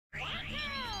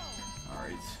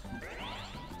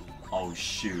Oh,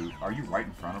 shoot. Are you right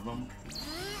in front of him?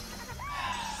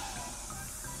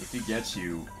 If he gets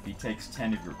you, he takes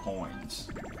 10 of your coins.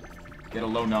 Get a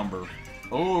low number.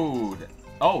 Oh,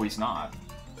 oh, he's not.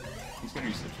 He's gonna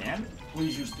use the cannon?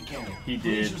 Please use the cannon. He did.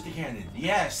 Please use the cannon.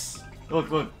 Yes!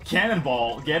 Look, look.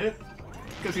 Cannonball. Get it?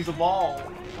 Because he's a ball.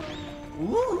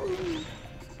 Woo!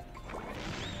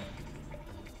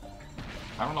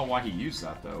 I don't know why he used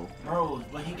that, though. Bro,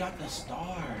 but he got the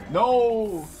star.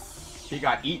 No! He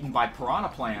got eaten by piranha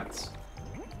plants.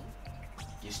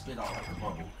 You spit off like a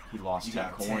bubble. He lost You 10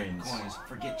 got coins. 10 coins.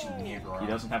 Forget you, nigger. He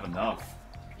doesn't have enough.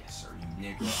 Yes, sir, you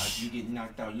nigger. You get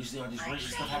knocked out. You see all this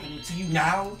racist stuff happening to you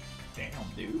now? Damn,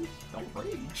 dude. Don't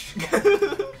rage.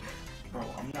 Bro,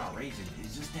 I'm not raging.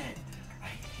 It's just that I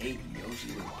hate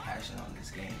Yoshi with passion on this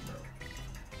game, bro.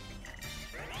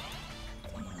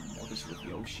 What is with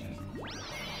Yoshi?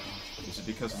 Is it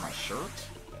because of my shirt?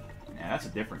 Nah, that's a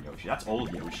different Yoshi. That's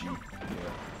old Yoshi.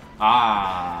 Yeah.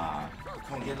 Ah.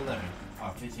 Come on, get 11.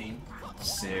 15.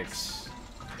 6.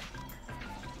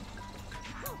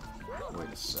 Wait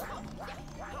a second.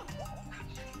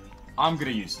 I'm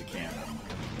gonna use the cannon.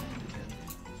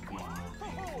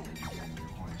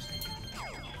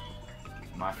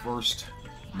 My first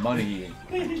money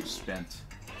I just spent.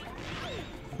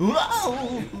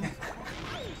 Whoa!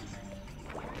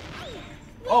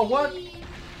 Oh, what?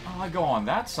 Oh, I go on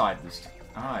that side this time.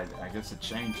 Ah, I guess it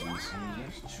changes.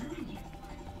 That's true.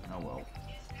 Oh well.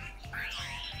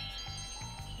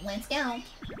 Let's go.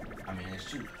 I mean, it's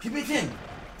true. Give me 10!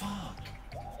 Fuck.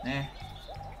 Eh.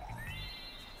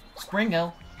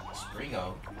 Springo.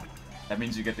 Springo. That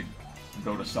means you get to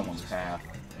go to someone's path.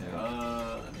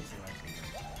 Yeah. Let me see what I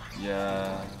can do.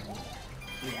 Yeah.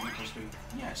 3.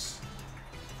 Yes.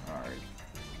 Alright.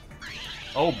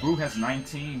 Oh, Boo has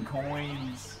 19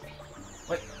 coins.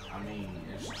 What? I mean,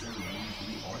 it's true. You can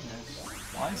be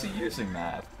honest. Why is he using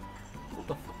that? What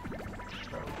the fuck?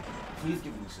 Bro, please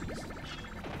give me 6.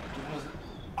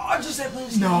 Oh, I just said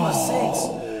please No. give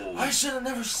me 6. I should have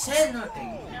never said nothing.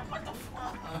 What the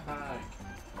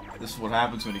fuck? This is what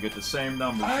happens when you get the same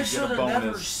numbers. I You should get a have never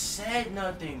bonus. said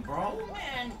nothing, bro.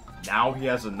 Man, Now he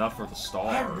has enough for the star.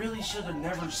 I really should have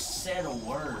never said a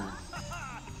word.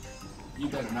 You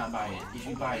better not buy it. If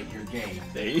you buy it, you're gay.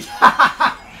 They.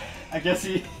 I guess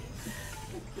he.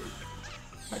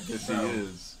 I guess he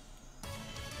is.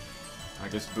 I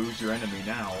guess Boo's your enemy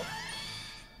now.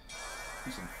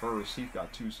 He's in first. He's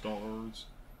got 2 stars.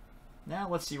 Now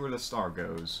let's see where the star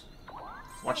goes.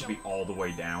 Watch it be all the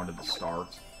way down to the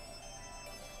start.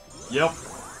 Yep.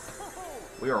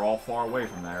 We are all far away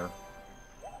from there.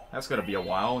 That's gonna be a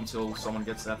while until someone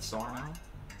gets that star now.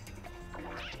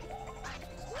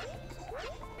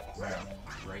 Bro,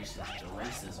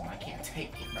 racism, I can't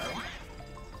take it, bro.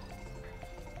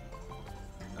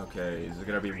 Okay, is it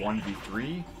gonna be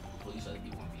 1v3? Please let it be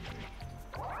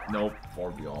 1v3. Nope,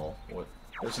 4v all. What?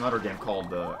 There's another game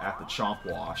called At the Chomp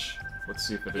Wash. Let's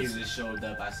see if it is. It showed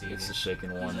up, I see it. It's the shaken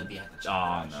Please one. let it be at the Chomp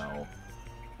Ah, Wash. no.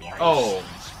 Right. Oh,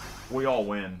 we all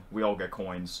win. We all get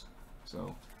coins.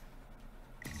 So.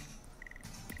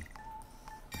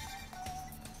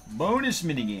 Bonus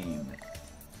minigame.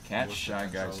 Catch Shy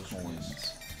Guy's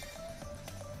coins.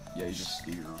 Yeah, you just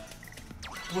steer.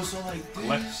 Well, so like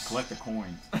this. Collect the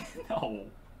coins. No.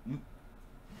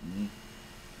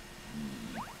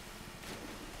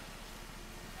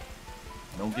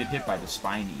 Don't get hit by the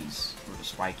spinies or the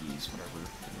spikies, whatever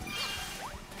it is.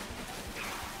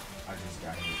 I just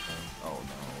got hit, though. Oh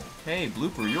no. Hey,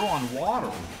 Blooper, you're on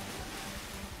water.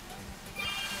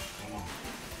 Come on.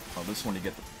 Oh, this one you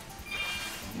get the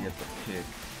pig.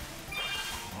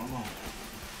 Come on.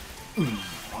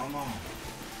 Come on.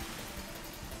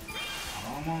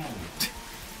 Come on.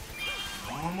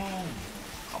 Come on.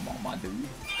 Come on, my dude.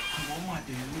 Come on, my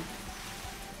dude.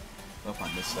 Oh,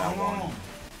 I missed that Come one. on.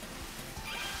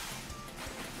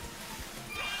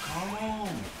 Come on.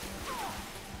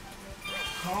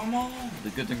 Come on. The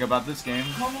good thing about this game,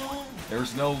 Come on.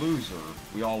 there's no loser.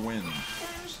 We all win.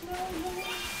 There's no more.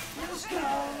 Let's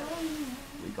go.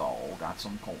 We all got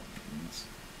some coins.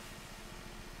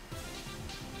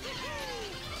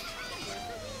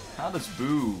 How does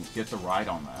Boo get the ride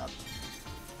on that?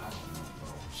 I don't know,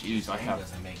 bro. Jeez, This I game have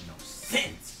doesn't make no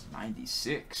sense.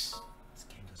 96. This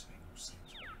game doesn't make no sense,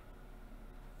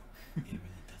 bro. It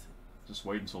really doesn't. Just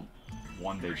wait until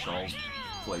one day Charles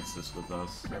plays this with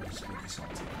us. Bro, just make this all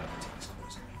take this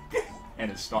course, man.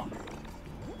 And it's started.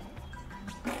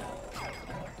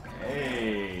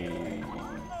 Hey.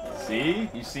 See?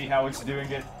 You see how it's doing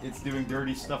it? It's doing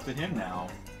dirty stuff to him now.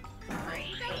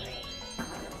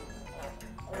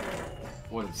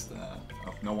 What is that?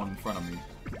 Oh, no one in front of me.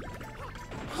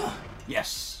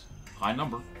 Yes! High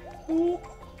number. You're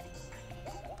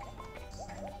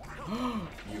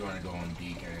gonna go on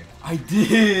DK. I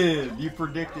did! You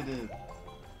predicted it.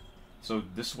 So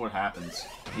this is what happens.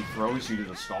 He throws you to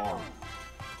the star.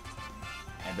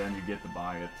 And then you get to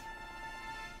buy it.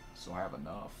 So I have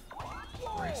enough.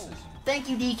 Racism. Thank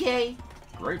you, DK.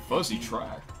 Great fuzzy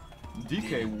track.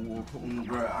 DK will...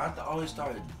 Bro, I always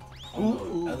thought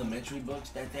on the elementary books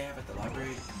that they have at the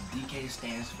library, DK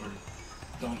stands for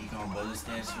Donkey Kong, but it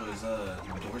stands for his,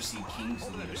 Dorsey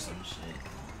Kingsley or some shit.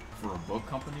 For a book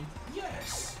company?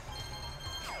 Yes.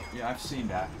 Yeah, I've seen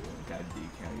that. That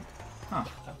DK. Huh.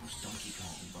 That was Donkey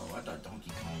Kong, bro. I thought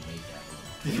Donkey Kong made that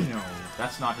look. No,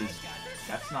 that's not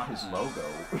his logo.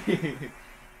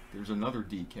 There's another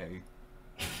DK.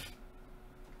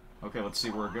 Okay, let's see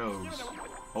where it goes.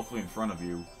 Hopefully in front of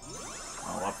you.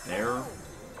 Oh, up there?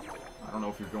 I don't know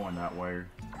if you're going that way.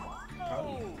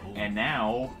 And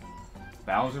now,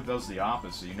 Bowser does the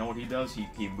opposite. You know what he does?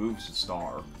 He moves the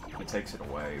star. He takes it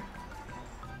away.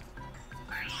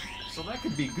 So that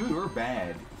could be good or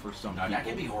bad for some people. That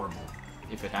could be horrible.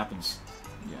 If it happens,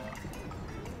 yeah.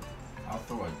 I'll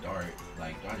throw a dart.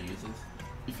 Like, do I use this?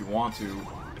 If you want to.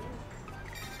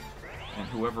 And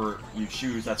whoever you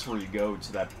choose, that's where you go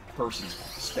to that person's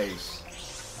space.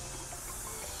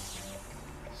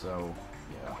 So,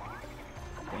 yeah.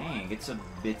 Dang, it's a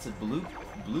bloopy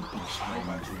stream.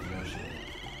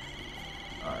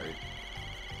 Alright.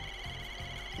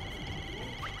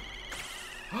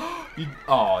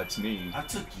 Oh, it's me. I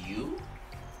took you?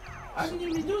 I didn't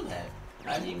even do that.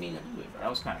 I didn't mean to do it, bro. That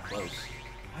was kind of close.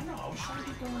 I know, I was trying to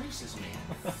get the racist man.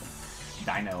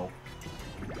 Dino.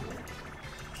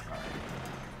 Alright.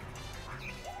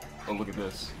 Oh, look at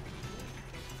this.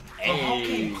 Hey. How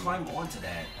can you climb onto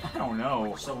that? I don't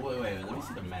know. So, wait, let me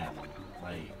see the map.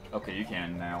 Like... Okay, you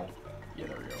can now. Yeah,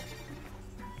 there we go.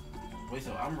 Wait,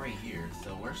 so I'm right here.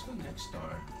 So, where's the next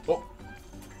star? Oh!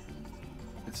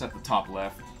 It's at the top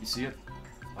left. You see it?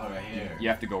 Oh, right here. You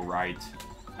have to go right.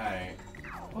 Alright.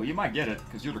 Well, you might get it,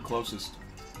 because you're the closest.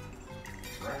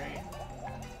 Right.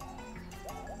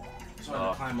 So I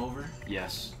have to climb over?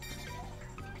 Yes.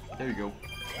 There you go.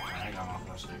 I got my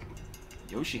first there.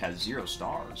 Yoshi has 0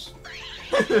 stars.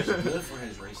 It's good for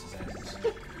his racist asses.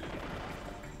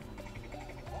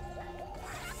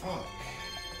 Fuck.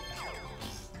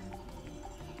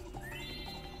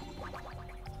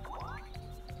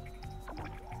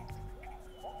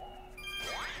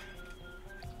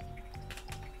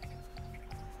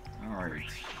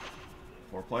 Alright.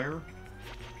 4-player?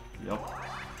 Yep.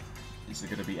 Is it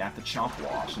gonna be at the Chomp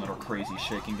Wash, another crazy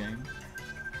shaking game?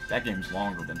 That game's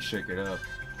longer than Shake It Up.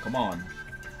 Come on.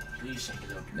 Please shake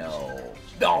it up. No.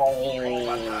 No! Oh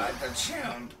my god, the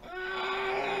champ!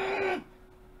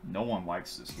 No one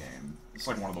likes this game. It's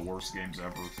like one of the worst games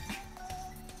ever.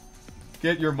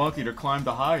 Get your monkey to climb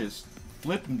the highest.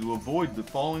 Flip him to avoid the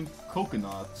falling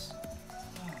coconuts.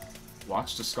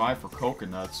 Watch the sky for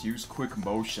coconuts. Use quick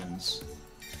motions.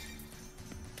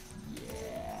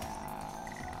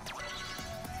 Yeah.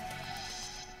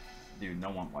 Dude,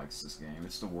 no one likes this game.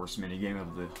 It's the worst minigame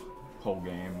of the whole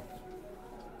game.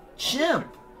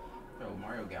 Chimp! Bro,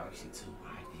 Mario Galaxy 2.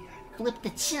 Flip the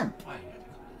chimp. Why you gotta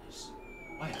come to this?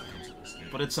 Why you gotta come to this game?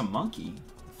 But it's a monkey.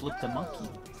 Flip the monkey.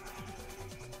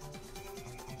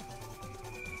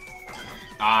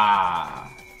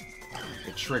 Ah!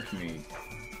 It tricked me.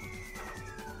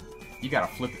 You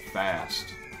gotta flip it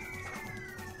fast.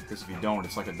 Because if you don't,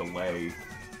 it's like a delay.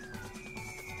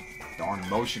 Darn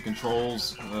motion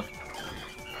controls.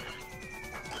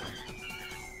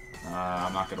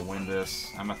 I'm not gonna win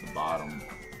this. I'm at the bottom.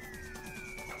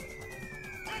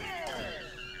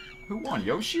 Who won,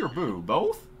 Yoshi or Boo?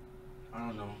 Both? I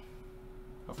don't know.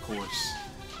 Of course.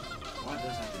 Why does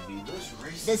it have to be this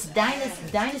racist? This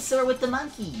dinosaur with the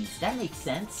monkeys. That makes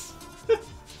sense. It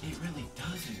really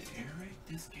doesn't, Eric.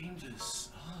 This game just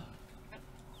sucks.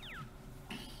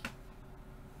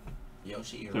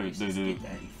 Yoshi, you're Dude, racist. dude. Get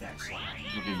that effect slide.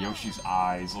 Look at Yoshi's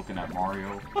eyes looking at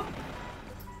Mario.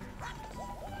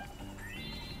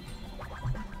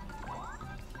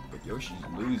 But Yoshi's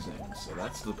losing, so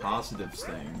that's the positive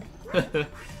thing.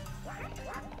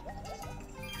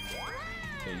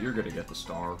 Hey, you're gonna get the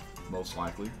star, most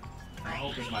likely. I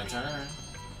hope it's my turn.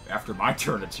 After my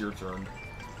turn, it's your turn.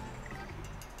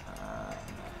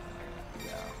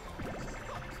 Yeah.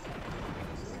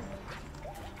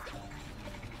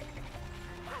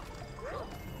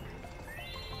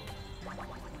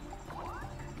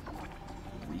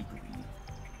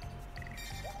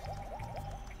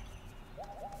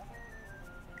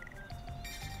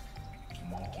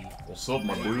 Monkey. What's up,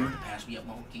 my dude? Pass me up,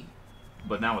 monkey.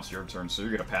 But now it's your turn, so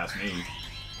you're gonna pass me.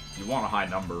 You want a high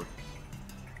number.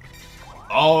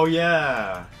 Oh,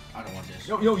 yeah. I don't want this.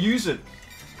 Yo, use it.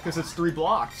 Because it's 3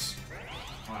 blocks.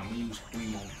 Alright, I'm gonna use 3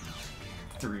 monkeys.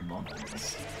 3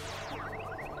 monkeys.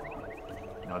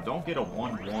 Now, don't get a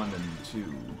 1, 1, and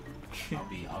 2.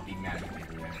 I'll be mad if you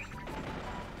do that.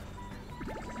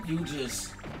 You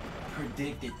just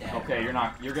predicted that. Okay,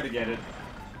 you're gonna get it.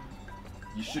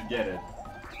 You should get it.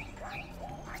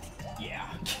 Yeah.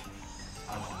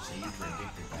 I was gonna say you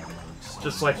predicted that. So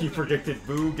Just like you predicted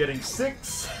Boo getting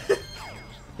 6.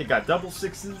 He got double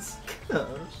 6s.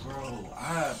 Bro,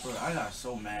 I got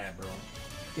so mad, bro.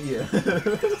 Yeah.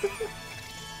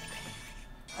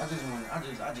 I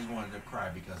just wanted to cry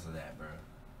because of that, bro.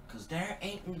 Cause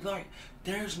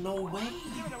there's no way.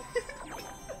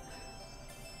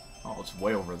 Oh, it's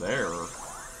way over there.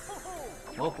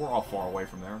 Well, we're all far away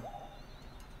from there.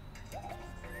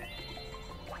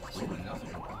 Ooh, another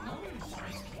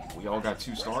nice game. We all got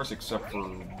 2 stars except for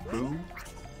Boo.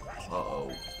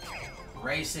 Uh-oh.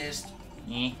 Racist.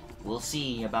 Eh, we'll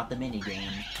see about the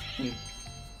minigame. I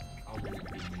really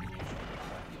be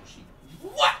Yoshi.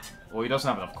 What? Well, he doesn't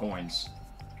have enough coins.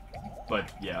 But,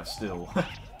 yeah, still.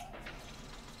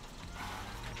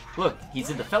 Look, he's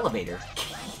in the elevator.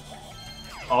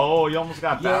 Oh, you almost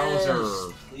got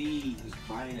Bowser. Please,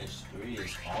 minus 3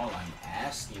 is all I'm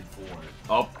asking for.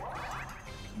 Oh.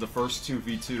 The first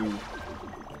 2v2.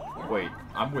 Wait,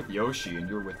 I'm with Yoshi and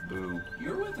you're with Boo.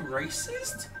 You're with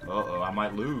racist? Uh-oh, I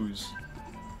might lose.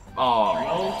 Oh.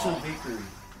 Roll to victory.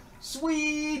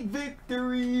 Sweet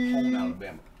victory! Home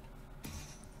Alabama.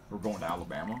 We're going to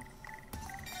Alabama.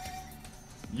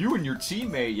 You and your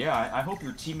teammate, yeah, I hope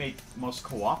your teammate must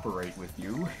cooperate with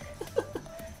you.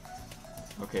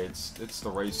 Okay, it's the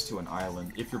race to an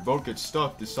island. If your boat gets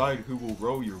stuck, decide who will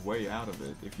row your way out of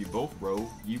it. If you both row,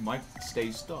 you might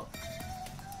stay stuck.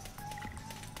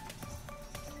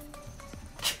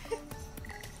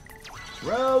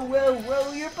 Row, row,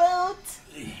 row your boat!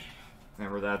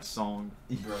 Remember that song?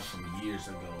 Bro, from years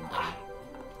ago, bro.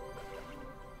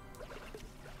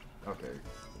 Okay.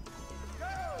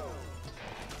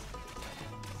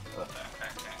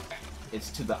 It's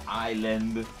to the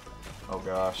island. Oh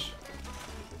gosh.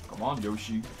 Come on,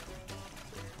 Yoshi.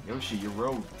 Yoshi, you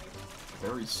rode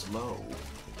very slow.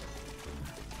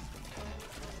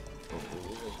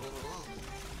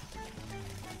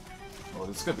 Oh,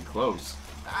 this is gonna be close.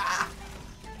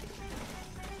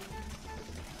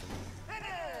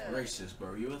 Racist,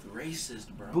 bro. You're with racist,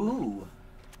 bro. Boo!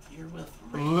 You're with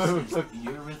racist.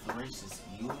 You're with racist.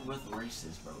 You're with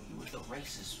racist, bro. You're with the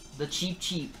racist. The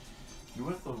cheap. You're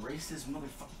with the racist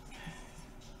motherfucker.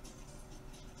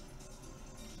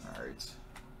 Alright.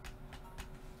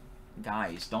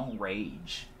 Guys, don't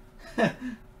rage.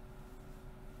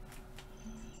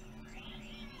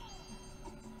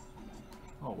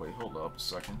 Oh wait, hold up a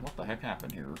second. What the heck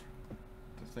happened here?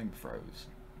 The thing froze.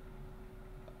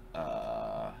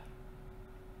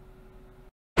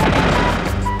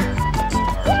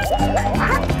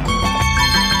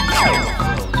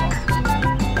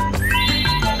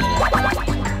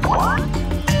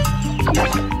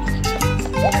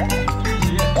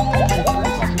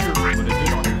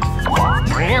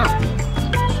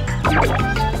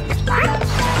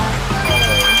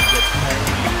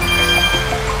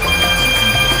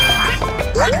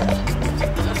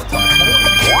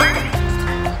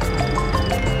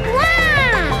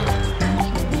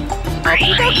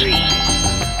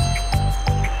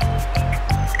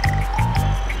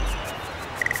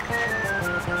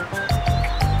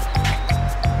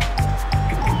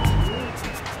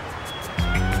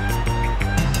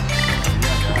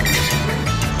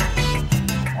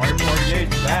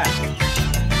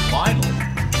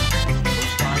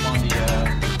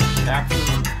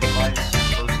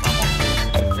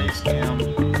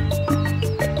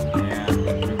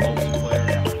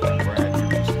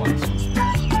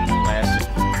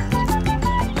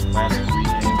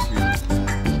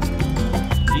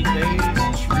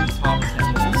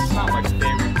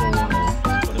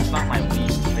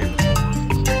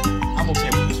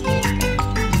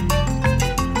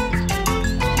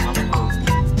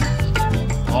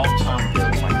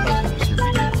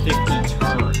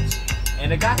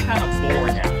 And it got kind of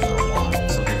boring after a while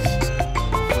for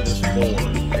this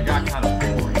board. It got kind of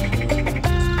boring.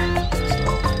 So,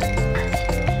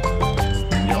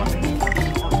 you know, I think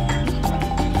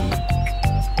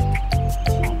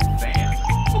fan.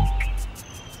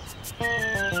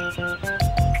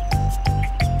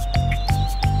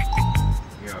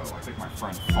 Yo, I think my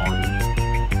friend farted.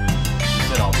 He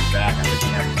said I'll be back. I think he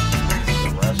had to use the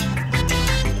restroom.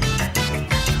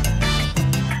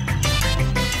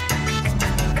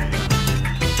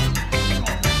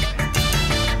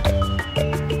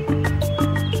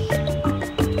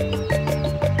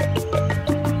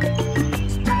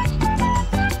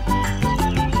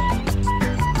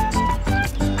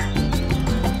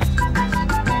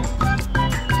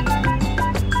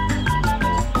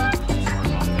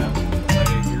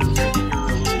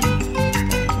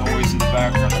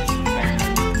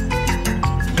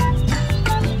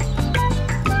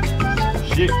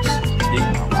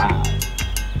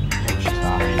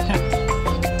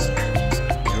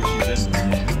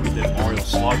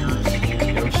 sluggers.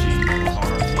 Yoshi is on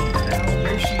our team. Now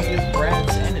Yoshi is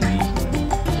Brad's enemy in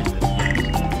this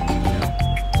game.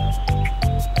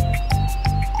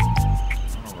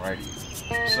 Alrighty.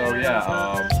 So yeah,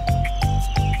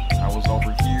 I was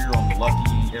over here on the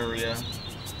lucky area.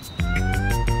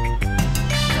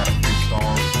 Got a few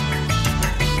stars.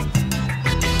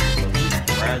 So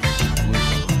Brad's blue.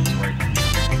 He's right here.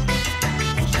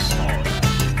 There's a star.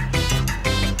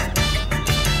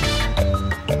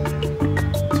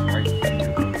 Right here.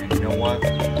 And you know what?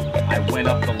 I went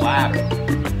up the ladder.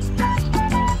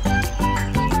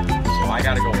 So I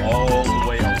gotta go all the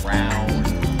way around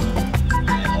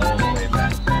and all the way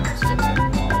back down.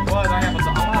 But I have a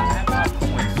lot of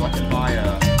coins, so I can buy a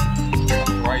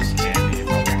price candy if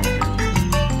I want to.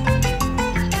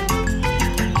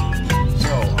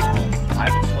 So, I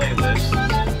have a playlist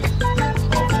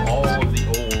of all of the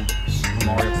old Super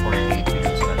Mario Party 8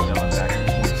 games that I've done back in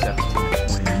 2017 and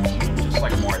 2018, just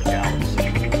like Mario Galaxy.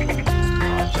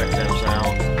 Check those out.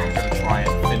 I'm going to try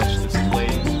and finish this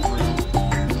playthrough.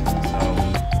 So,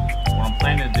 what I'm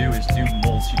planning to do is do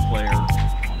multiplayer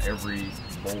on every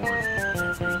board.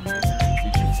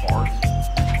 Did you fart?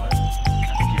 What? I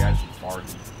think you actually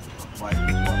farted. Why?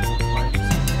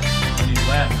 When you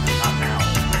left, not now.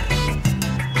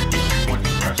 You went to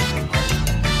the restroom, right?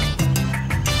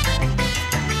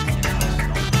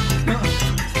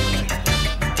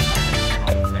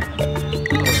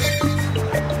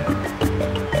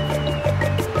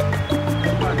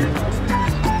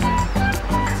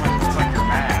 It's like your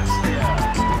mask, yeah.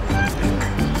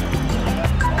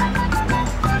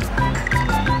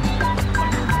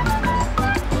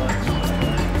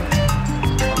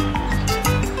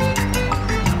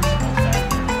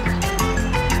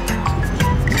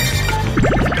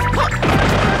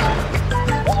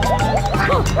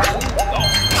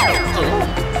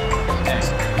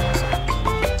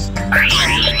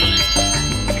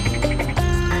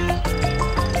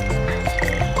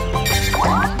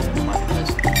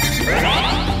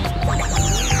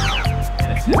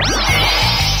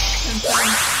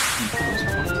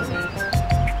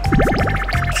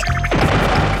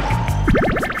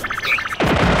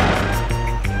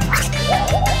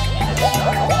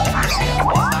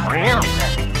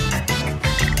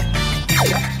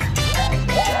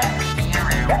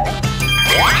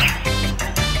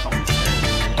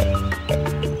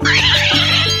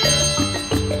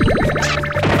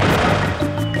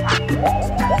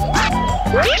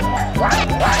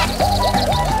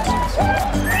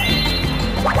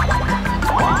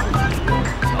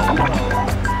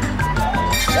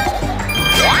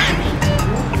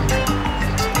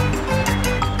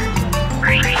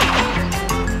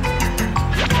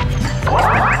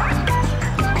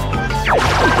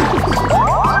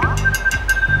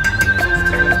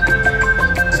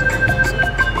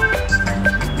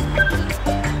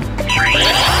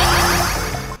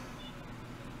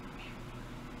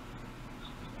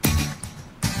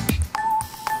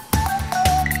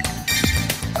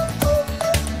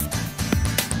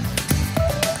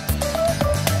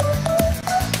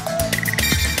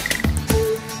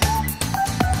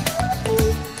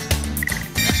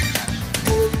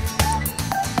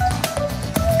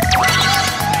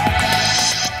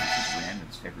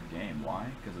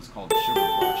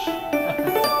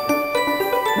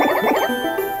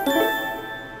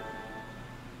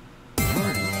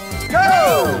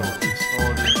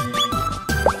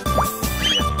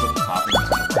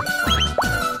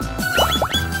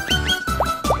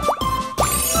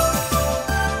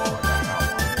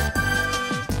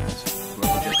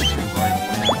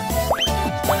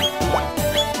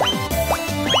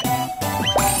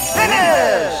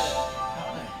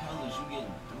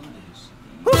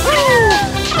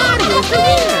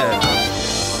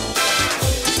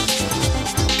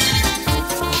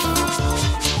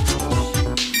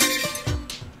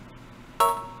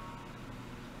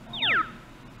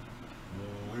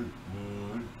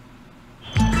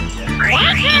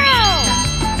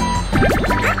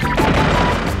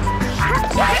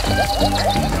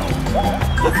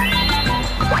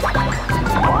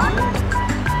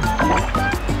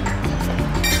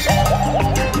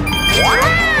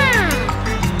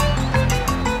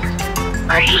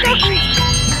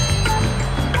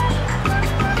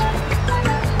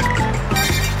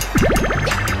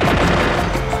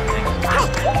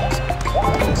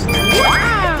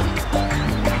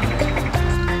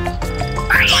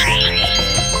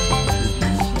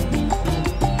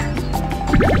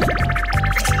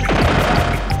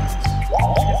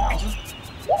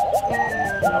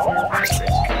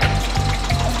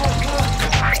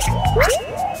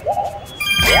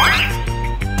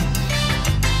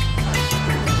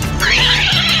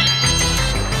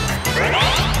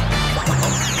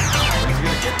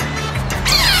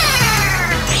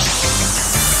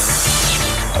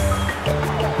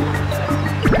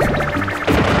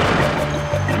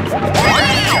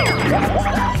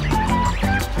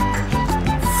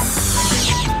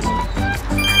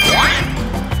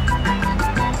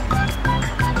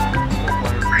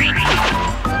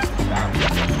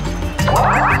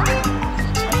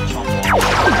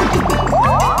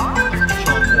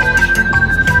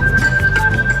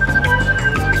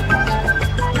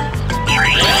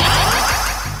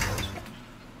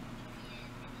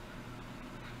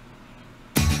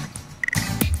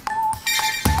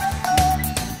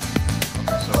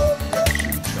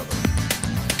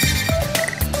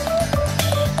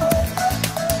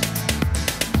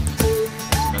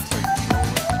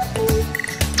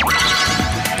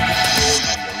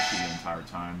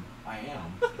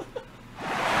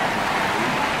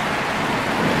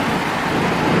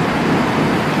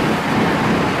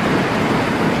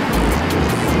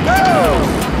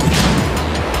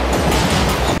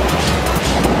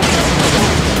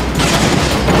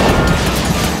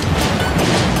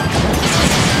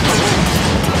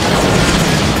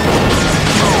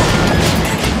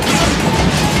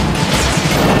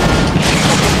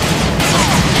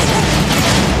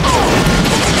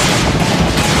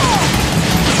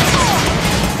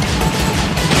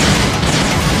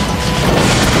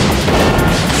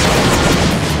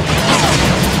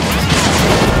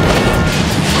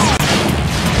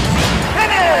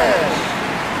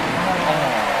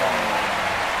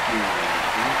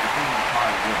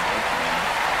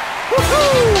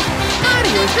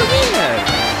 career.